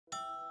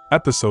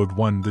Episode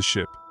 1: The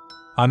Ship.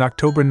 On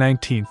October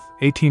 19,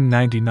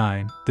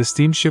 1899, the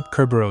steamship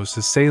Kerberos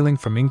is sailing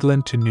from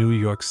England to New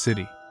York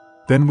City.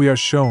 Then we are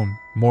shown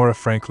Mora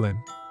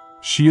Franklin.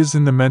 She is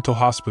in the mental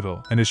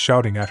hospital and is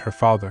shouting at her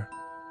father.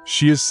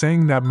 She is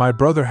saying that my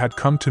brother had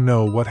come to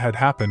know what had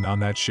happened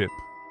on that ship.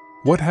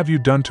 What have you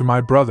done to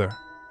my brother?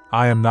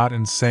 I am not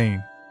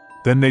insane.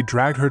 Then they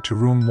dragged her to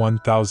room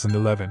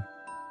 1011.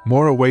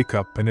 Mora wake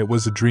up and it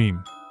was a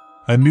dream.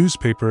 A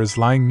newspaper is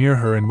lying near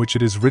her in which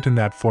it is written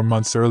that 4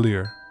 months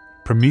earlier,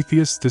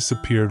 Prometheus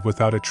disappeared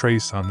without a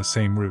trace on the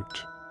same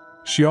route.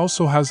 She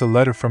also has a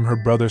letter from her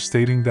brother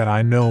stating that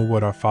I know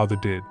what our father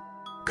did.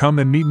 Come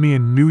and meet me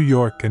in New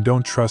York and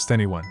don't trust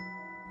anyone.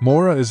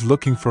 Mora is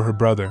looking for her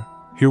brother.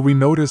 Here we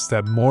notice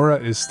that Mora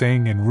is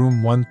staying in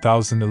room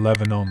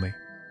 1011 only.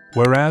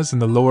 Whereas in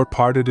the lower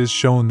part it is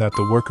shown that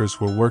the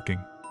workers were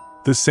working.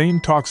 The same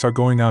talks are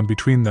going on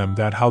between them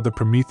that how the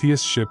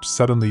Prometheus ship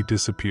suddenly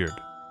disappeared.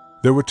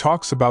 There were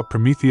talks about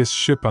Prometheus'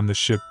 ship on the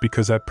ship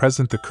because at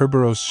present the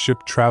Kerberos ship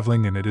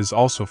traveling in it is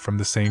also from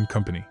the same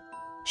company.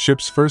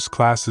 Ship's first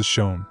class is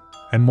shown,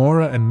 and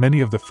Mora and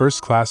many of the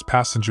first class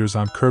passengers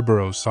on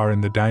Kerberos are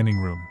in the dining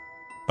room.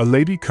 A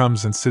lady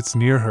comes and sits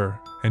near her,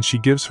 and she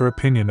gives her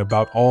opinion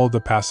about all the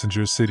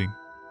passengers sitting.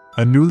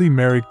 A newly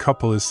married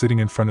couple is sitting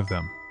in front of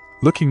them.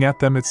 Looking at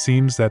them it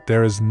seems that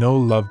there is no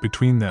love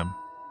between them.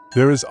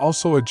 There is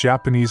also a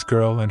Japanese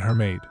girl and her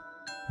maid.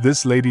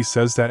 This lady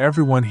says that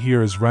everyone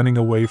here is running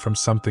away from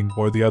something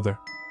or the other.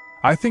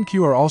 I think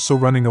you are also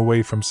running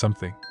away from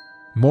something.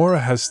 Mora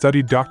has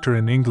studied doctor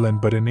in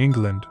England, but in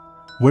England,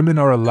 women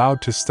are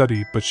allowed to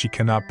study but she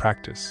cannot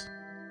practice.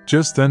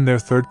 Just then their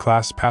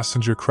third-class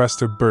passenger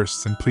Cresta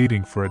bursts in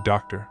pleading for a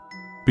doctor,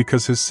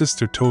 because his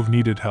sister Tove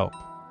needed help.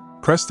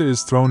 Cresta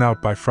is thrown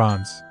out by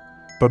Franz,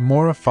 but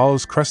Mora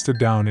follows Cresta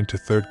down into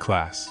third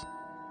class.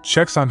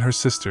 Checks on her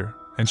sister,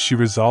 and she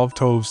resolved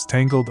Tove's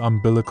tangled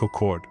umbilical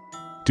cord.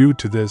 Due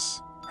to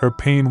this, her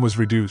pain was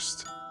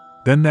reduced.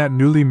 Then that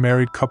newly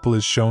married couple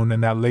is shown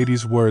and that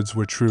lady's words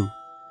were true.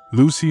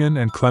 Lucien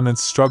and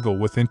Clemence struggle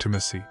with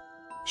intimacy.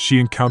 She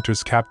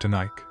encounters Captain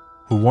Ike,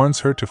 who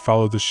warns her to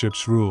follow the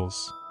ship's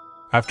rules.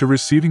 After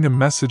receiving a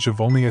message of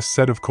only a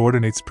set of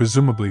coordinates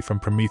presumably from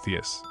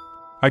Prometheus,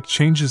 Ike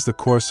changes the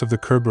course of the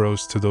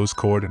Kerberos to those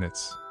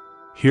coordinates.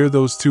 Here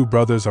those two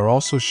brothers are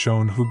also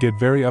shown who get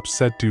very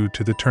upset due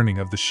to the turning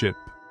of the ship.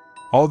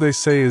 All they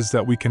say is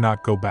that we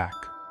cannot go back.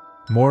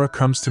 Mora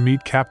comes to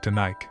meet Captain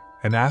Ike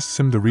and asks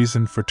him the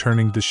reason for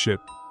turning the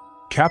ship.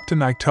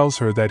 Captain Ike tells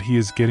her that he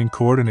is getting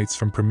coordinates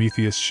from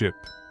Prometheus' ship,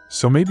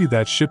 so maybe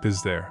that ship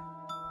is there.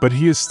 But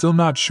he is still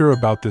not sure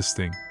about this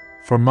thing,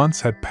 for months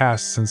had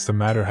passed since the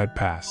matter had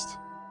passed.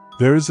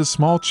 There is a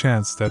small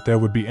chance that there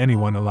would be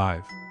anyone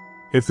alive.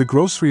 If the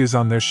grocery is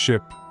on their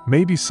ship,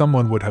 maybe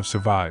someone would have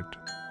survived.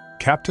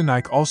 Captain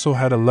Ike also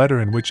had a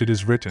letter in which it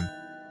is written,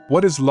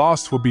 "What is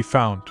lost will be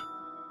found."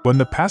 When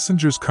the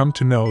passengers come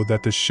to know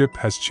that the ship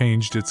has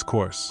changed its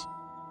course.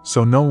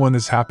 So no one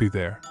is happy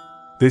there.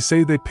 They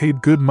say they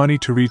paid good money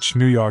to reach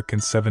New York in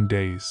 7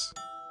 days.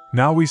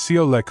 Now we see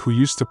Oleg, who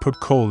used to put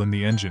coal in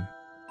the engine.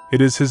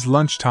 It is his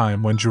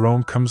lunchtime when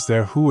Jerome comes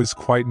there, who is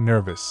quite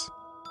nervous.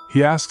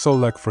 He asks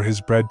Oleg for his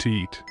bread to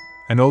eat,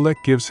 and Oleg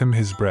gives him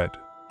his bread.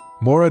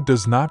 Mora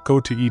does not go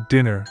to eat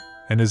dinner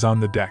and is on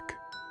the deck.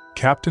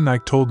 Captain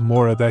Ike told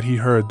Mora that he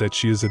heard that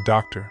she is a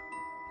doctor.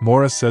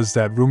 Mora says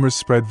that rumors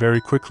spread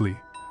very quickly.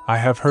 I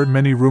have heard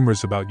many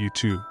rumors about you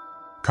too.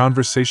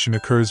 Conversation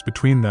occurs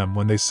between them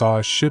when they saw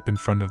a ship in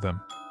front of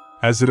them.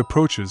 As it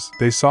approaches,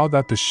 they saw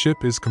that the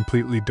ship is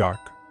completely dark.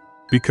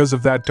 Because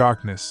of that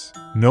darkness,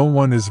 no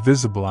one is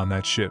visible on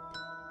that ship.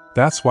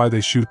 That's why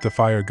they shoot the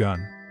fire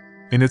gun.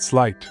 In its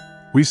light,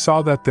 we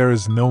saw that there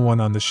is no one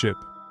on the ship.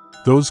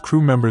 Those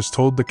crew members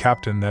told the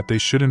captain that they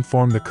should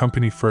inform the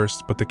company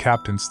first, but the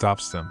captain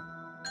stops them.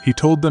 He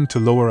told them to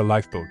lower a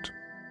lifeboat.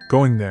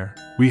 Going there,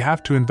 we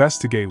have to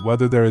investigate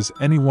whether there is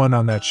anyone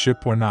on that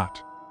ship or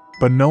not.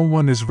 But no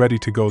one is ready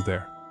to go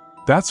there.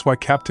 That's why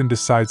Captain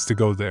decides to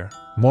go there.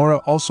 Mora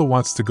also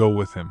wants to go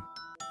with him.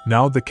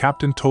 Now the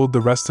captain told the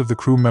rest of the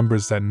crew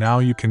members that now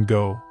you can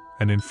go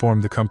and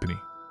inform the company.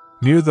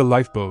 Near the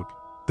lifeboat,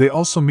 they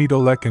also meet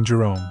Oleg and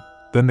Jerome.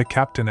 Then the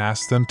captain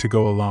asked them to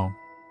go along.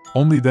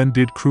 Only then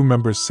did crew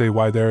members say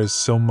why there is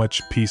so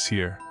much peace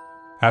here.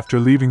 After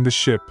leaving the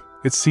ship,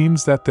 it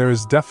seems that there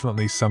is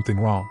definitely something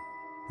wrong.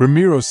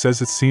 Ramiro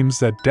says it seems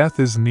that death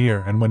is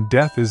near, and when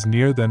death is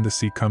near then the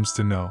sea comes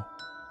to know.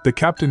 The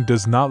captain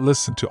does not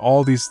listen to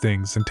all these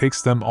things and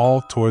takes them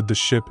all toward the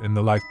ship in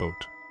the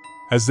lifeboat.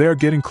 As they are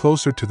getting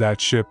closer to that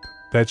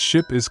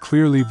ship is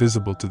clearly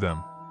visible to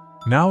them.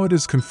 Now it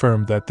is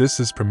confirmed that this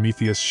is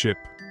Prometheus' ship.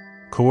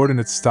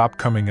 Coordinates stop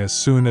coming as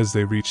soon as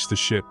they reach the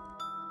ship.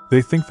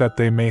 They think that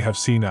they may have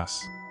seen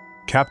us.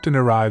 Captain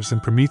arrives in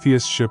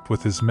Prometheus' ship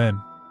with his men.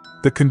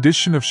 The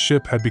condition of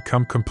ship had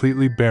become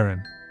completely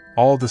barren.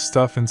 All the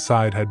stuff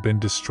inside had been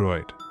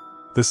destroyed.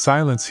 The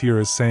silence here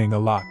is saying a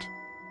lot.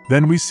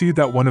 Then we see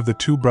that one of the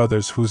two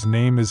brothers, whose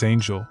name is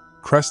Angel,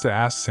 Cresta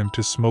asks him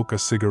to smoke a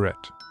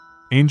cigarette.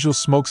 Angel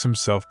smokes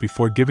himself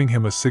before giving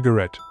him a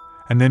cigarette,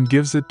 and then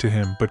gives it to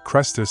him, but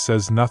Crester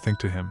says nothing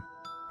to him.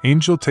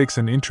 Angel takes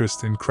an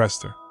interest in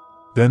Crester.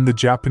 Then the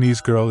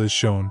Japanese girl is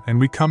shown, and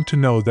we come to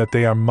know that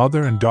they are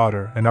mother and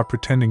daughter and are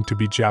pretending to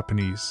be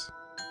Japanese.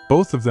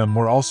 Both of them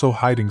were also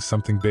hiding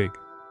something big.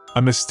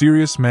 A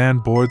mysterious man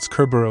boards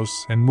Kerberos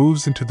and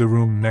moves into the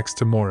room next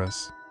to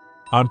Mora's.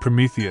 On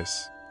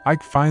Prometheus,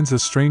 Ike finds a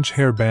strange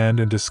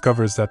hairband and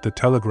discovers that the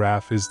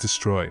telegraph is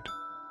destroyed.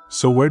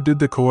 So where did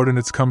the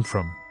coordinates come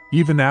from?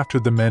 Even after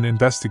the men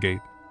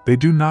investigate, they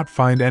do not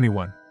find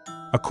anyone.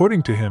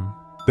 According to him,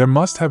 there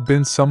must have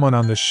been someone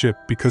on the ship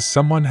because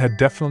someone had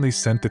definitely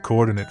sent the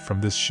coordinate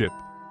from this ship.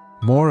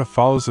 Mora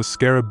follows a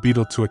scarab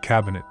beetle to a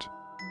cabinet.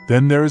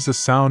 Then there is a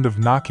sound of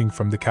knocking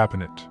from the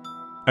cabinet.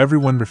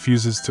 Everyone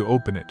refuses to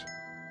open it.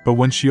 But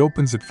when she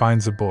opens it,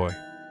 finds a boy.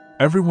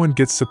 Everyone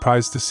gets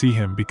surprised to see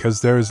him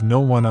because there is no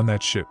one on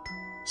that ship.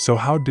 So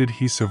how did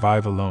he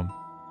survive alone?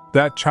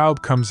 That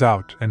child comes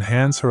out and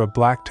hands her a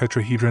black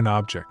tetrahedron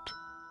object.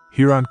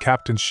 Here on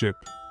Captain's ship,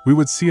 we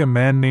would see a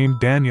man named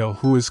Daniel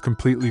who is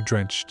completely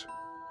drenched.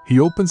 He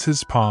opens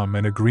his palm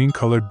and a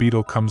green-colored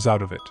beetle comes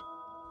out of it,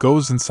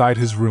 goes inside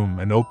his room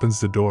and opens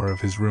the door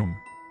of his room.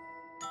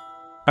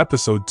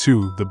 Episode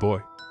 2: The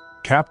Boy.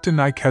 Captain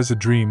Ike has a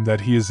dream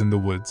that he is in the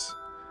woods,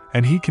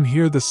 and he can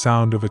hear the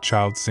sound of a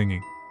child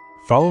singing.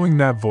 Following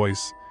that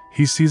voice,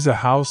 he sees a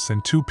house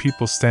and 2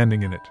 people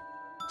standing in it.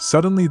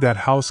 Suddenly that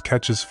house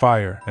catches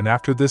fire, and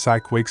after this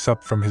Ike wakes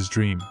up from his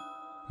dream.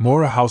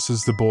 Mora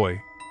houses the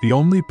boy, the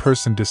only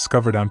person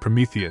discovered on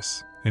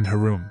Prometheus, in her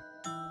room.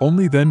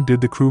 Only then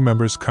did the crew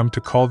members come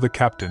to call the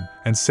captain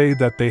and say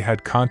that they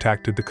had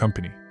contacted the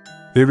company.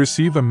 They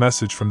receive a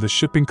message from the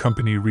shipping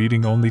company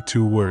reading only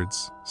 2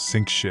 words,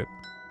 sink ship.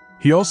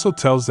 He also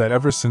tells that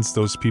ever since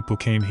those people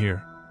came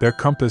here, their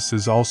compass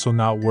is also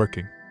not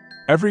working.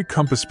 Every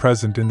compass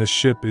present in the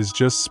ship is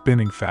just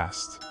spinning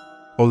fast.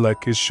 Oleg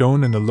is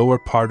shown in the lower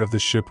part of the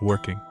ship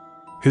working.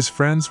 His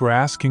friends were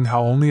asking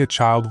how only a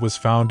child was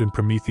found in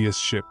Prometheus'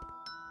 ship.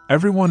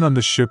 Everyone on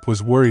the ship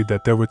was worried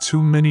that there were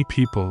too many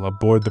people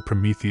aboard the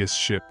Prometheus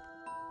ship,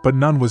 but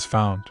none was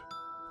found.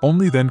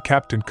 Only then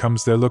Captain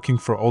comes there looking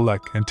for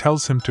Oleg and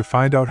tells him to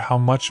find out how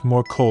much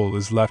more coal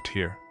is left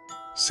here.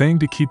 Saying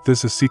to keep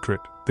this a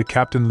secret, the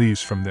captain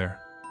leaves from there.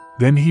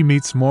 Then he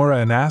meets Mora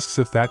and asks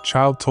if that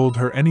child told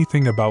her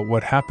anything about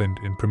what happened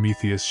in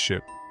Prometheus'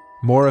 ship.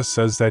 Mora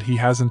says that he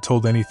hasn't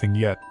told anything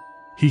yet.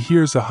 He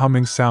hears a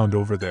humming sound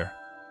over there,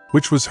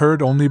 which was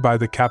heard only by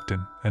the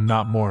captain and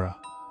not Mora.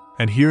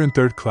 And here in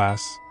 3rd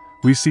class,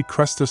 we see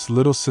Crester's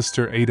little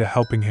sister Ada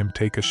helping him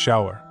take a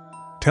shower,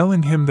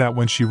 telling him that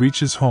when she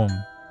reaches home,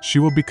 she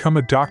will become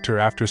a doctor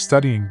after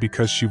studying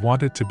because she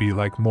wanted to be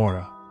like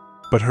Mora.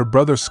 But her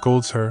brother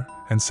scolds her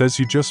and says,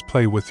 "You just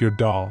play with your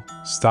doll,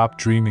 stop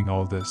dreaming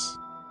all this."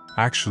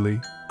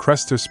 Actually,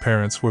 Crester's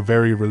parents were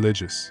very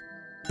religious.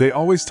 They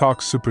always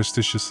talk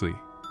superstitiously,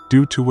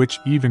 due to which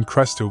even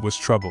Crester was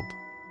troubled.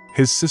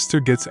 His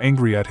sister gets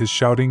angry at his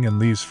shouting and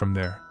leaves from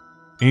there.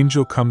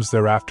 Angel comes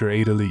there after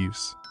Ada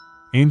leaves.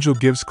 Angel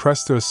gives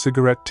Crester a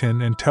cigarette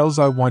tin and tells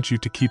I want you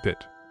to keep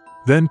it.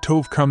 Then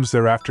Tove comes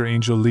there after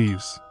Angel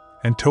leaves,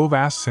 and Tove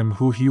asks him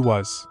who he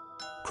was.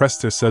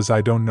 Crester says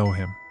I don't know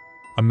him.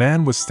 A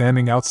man was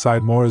standing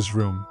outside Mora's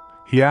room.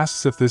 He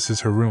asks if this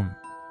is her room.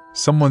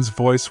 Someone's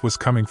voice was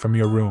coming from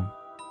your room.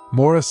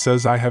 Mora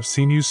says I have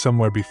seen you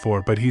somewhere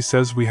before, but he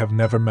says we have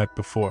never met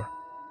before.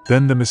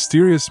 Then the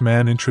mysterious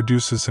man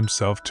introduces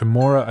himself to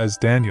Mora as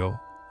Daniel,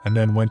 and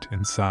then went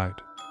inside.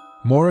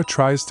 Mora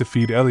tries to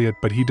feed Elliot,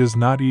 but he does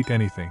not eat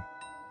anything.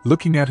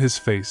 Looking at his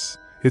face,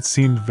 it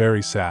seemed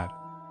very sad.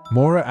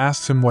 Mora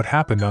asks him what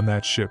happened on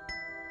that ship,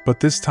 but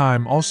this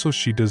time also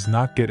she does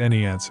not get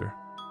any answer.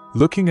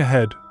 Looking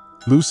ahead,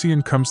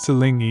 Lucian comes to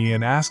Ling-Yi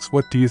and asks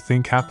what do you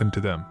think happened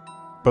to them,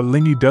 but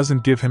Ling-Yi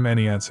doesn't give him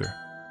any answer.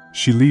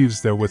 She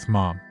leaves there with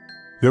Mom.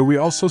 There we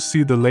also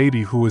see the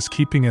lady who was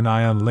keeping an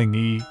eye on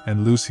Ling-Yi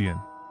and Lucian.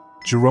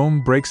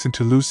 Jerome breaks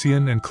into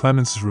Lucian and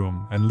Clemence's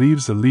room and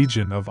leaves a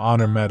Legion of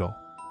Honor medal.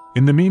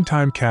 In the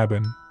meantime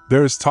cabin,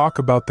 there is talk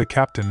about the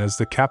captain as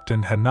the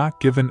captain had not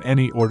given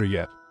any order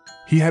yet.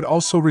 He had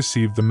also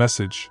received the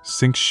message,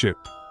 sink ship,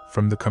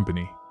 from the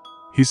company.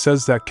 He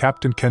says that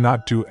captain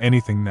cannot do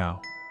anything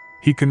now.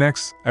 He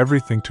connects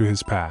everything to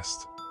his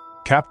past.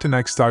 Captain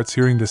Ike starts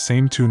hearing the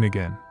same tune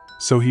again,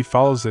 so he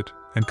follows it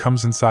and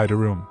comes inside a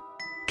room.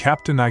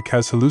 Captain Ike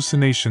has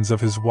hallucinations of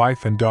his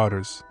wife and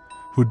daughters,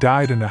 who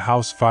died in a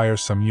house fire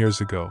some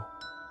years ago.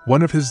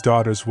 One of his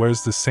daughters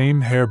wears the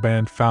same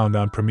hairband found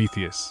on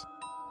Prometheus.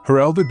 Her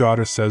elder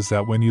daughter says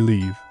that when you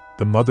leave,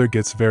 the mother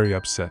gets very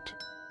upset.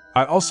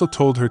 I also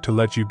told her to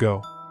let you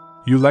go.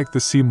 You like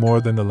the sea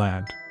more than the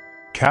land.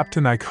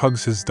 Captain Ike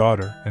hugs his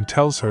daughter and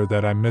tells her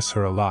that I miss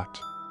her a lot.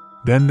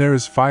 Then there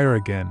is fire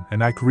again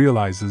and Ike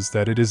realizes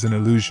that it is an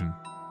illusion.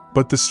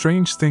 But the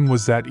strange thing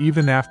was that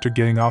even after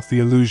getting off the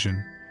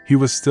illusion, he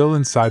was still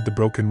inside the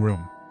broken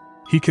room.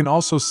 He can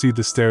also see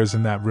the stairs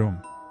in that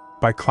room.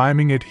 By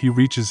climbing it he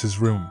reaches his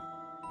room.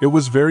 It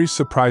was very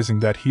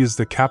surprising that he is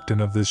the captain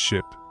of this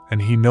ship,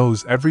 and he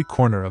knows every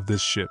corner of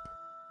this ship.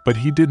 But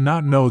he did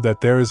not know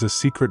that there is a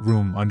secret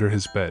room under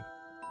his bed.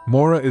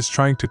 Mora is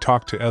trying to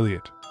talk to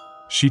Elliot.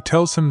 She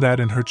tells him that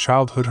in her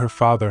childhood her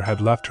father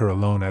had left her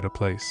alone at a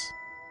place.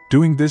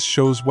 Doing this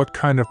shows what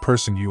kind of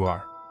person you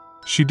are.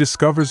 She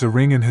discovers a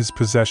ring in his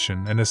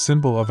possession and a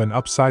symbol of an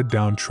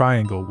upside-down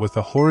triangle with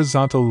a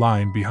horizontal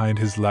line behind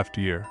his left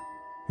ear.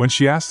 When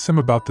she asks him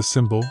about the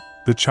symbol,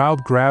 the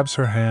child grabs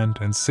her hand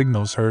and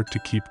signals her to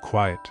keep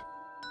quiet.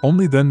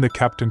 Only then the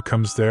captain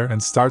comes there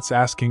and starts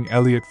asking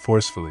Elliot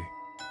forcefully.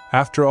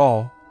 After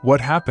all,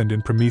 what happened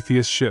in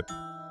Prometheus' ship?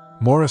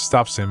 Mora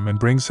stops him and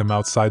brings him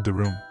outside the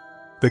room.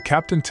 The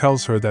captain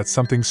tells her that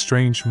something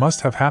strange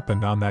must have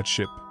happened on that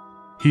ship.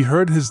 He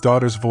heard his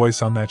daughter's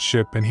voice on that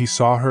ship and he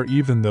saw her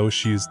even though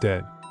she is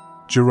dead.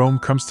 Jerome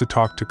comes to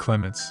talk to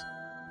Clemens.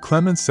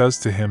 Clemens says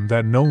to him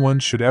that no one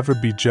should ever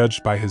be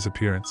judged by his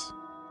appearance.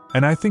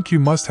 And I think you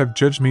must have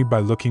judged me by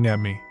looking at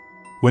me.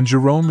 When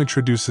Jerome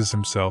introduces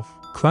himself,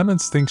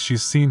 Clemens thinks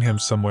she's seen him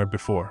somewhere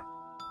before.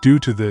 Due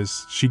to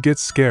this, she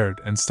gets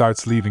scared and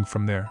starts leaving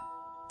from there.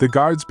 The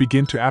guards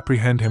begin to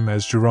apprehend him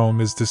as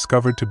Jerome is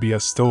discovered to be a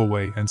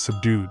stowaway and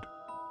subdued.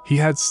 He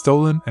had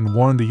stolen and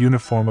worn the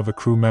uniform of a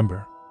crew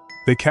member.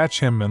 They catch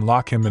him and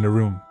lock him in a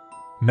room.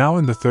 Now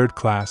in the third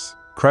class,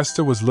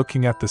 Cresta was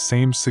looking at the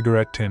same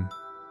cigarette tin.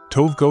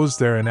 Tove goes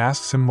there and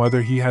asks him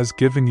whether he has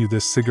given you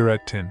this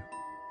cigarette tin.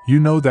 You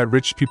know that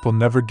rich people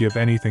never give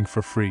anything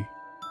for free.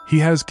 He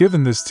has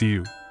given this to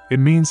you. It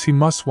means he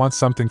must want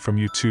something from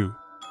you too.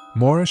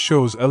 Mora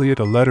shows Elliot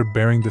a letter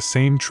bearing the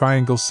same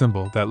triangle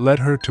symbol that led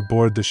her to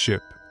board the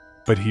ship,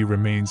 but he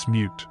remains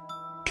mute.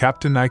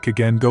 Captain Ike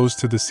again goes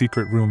to the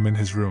secret room in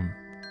his room.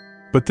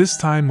 But this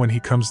time when he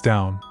comes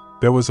down,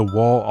 there was a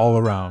wall all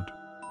around.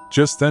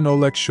 Just then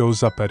Oleg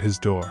shows up at his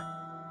door.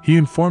 He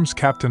informs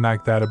Captain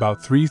Ike that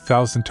about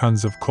 3,000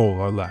 tons of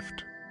coal are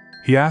left.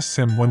 He asks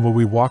him when will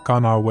we walk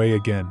on our way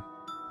again.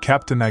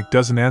 Captain Ike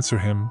doesn't answer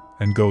him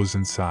and goes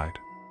inside.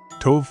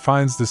 Tove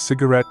finds the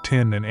cigarette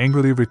tin and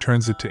angrily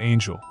returns it to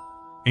Angel.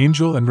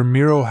 Angel and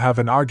Ramiro have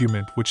an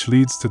argument which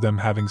leads to them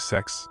having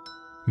sex.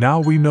 Now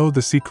we know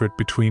the secret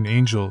between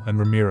Angel and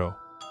Ramiro.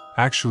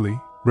 Actually,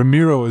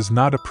 Ramiro is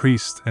not a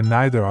priest and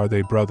neither are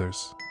they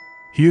brothers.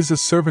 He is a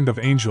servant of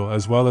Angel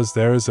as well as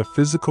there is a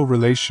physical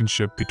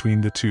relationship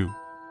between the two.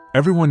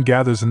 Everyone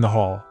gathers in the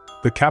hall.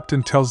 The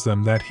captain tells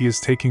them that he is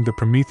taking the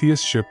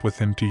Prometheus ship with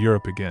him to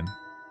Europe again.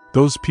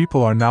 Those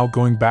people are now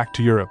going back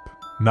to Europe,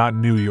 not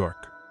New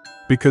York.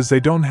 Because they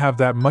don't have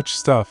that much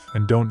stuff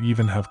and don't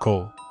even have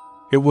coal.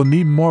 It will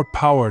need more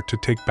power to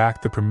take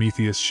back the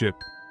Prometheus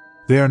ship.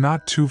 They are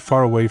not too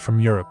far away from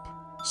Europe,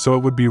 so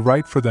it would be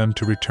right for them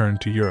to return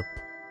to Europe.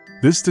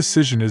 This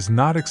decision is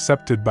not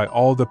accepted by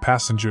all the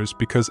passengers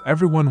because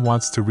everyone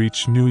wants to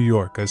reach New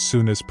York as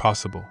soon as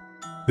possible.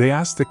 They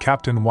ask the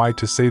captain why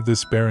to save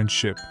this barren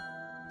ship.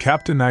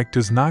 Captain Ike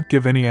does not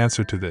give any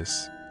answer to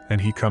this, and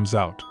he comes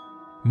out.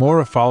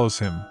 Mora follows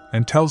him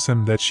and tells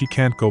him that she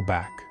can't go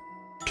back.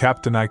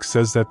 Captain Ike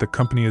says that the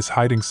company is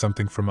hiding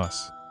something from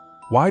us.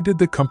 Why did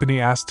the company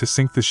ask to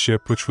sink the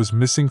ship which was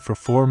missing for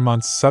 4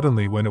 months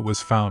suddenly when it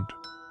was found?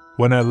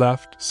 When I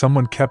left,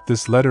 someone kept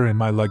this letter in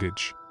my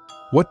luggage.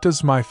 What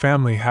does my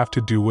family have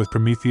to do with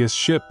Prometheus'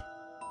 ship?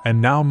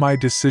 And now my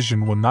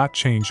decision will not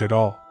change at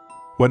all.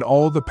 When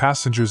all the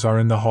passengers are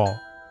in the hall,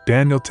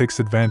 Daniel takes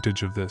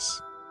advantage of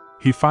this.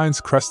 He finds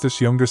Cresta's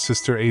younger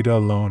sister Ada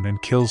alone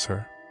and kills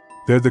her.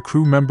 There the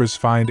crew members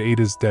find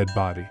Ada's dead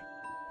body.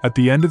 At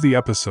the end of the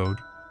episode,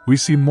 we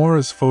see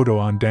Mora's photo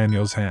on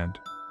Daniel's hand.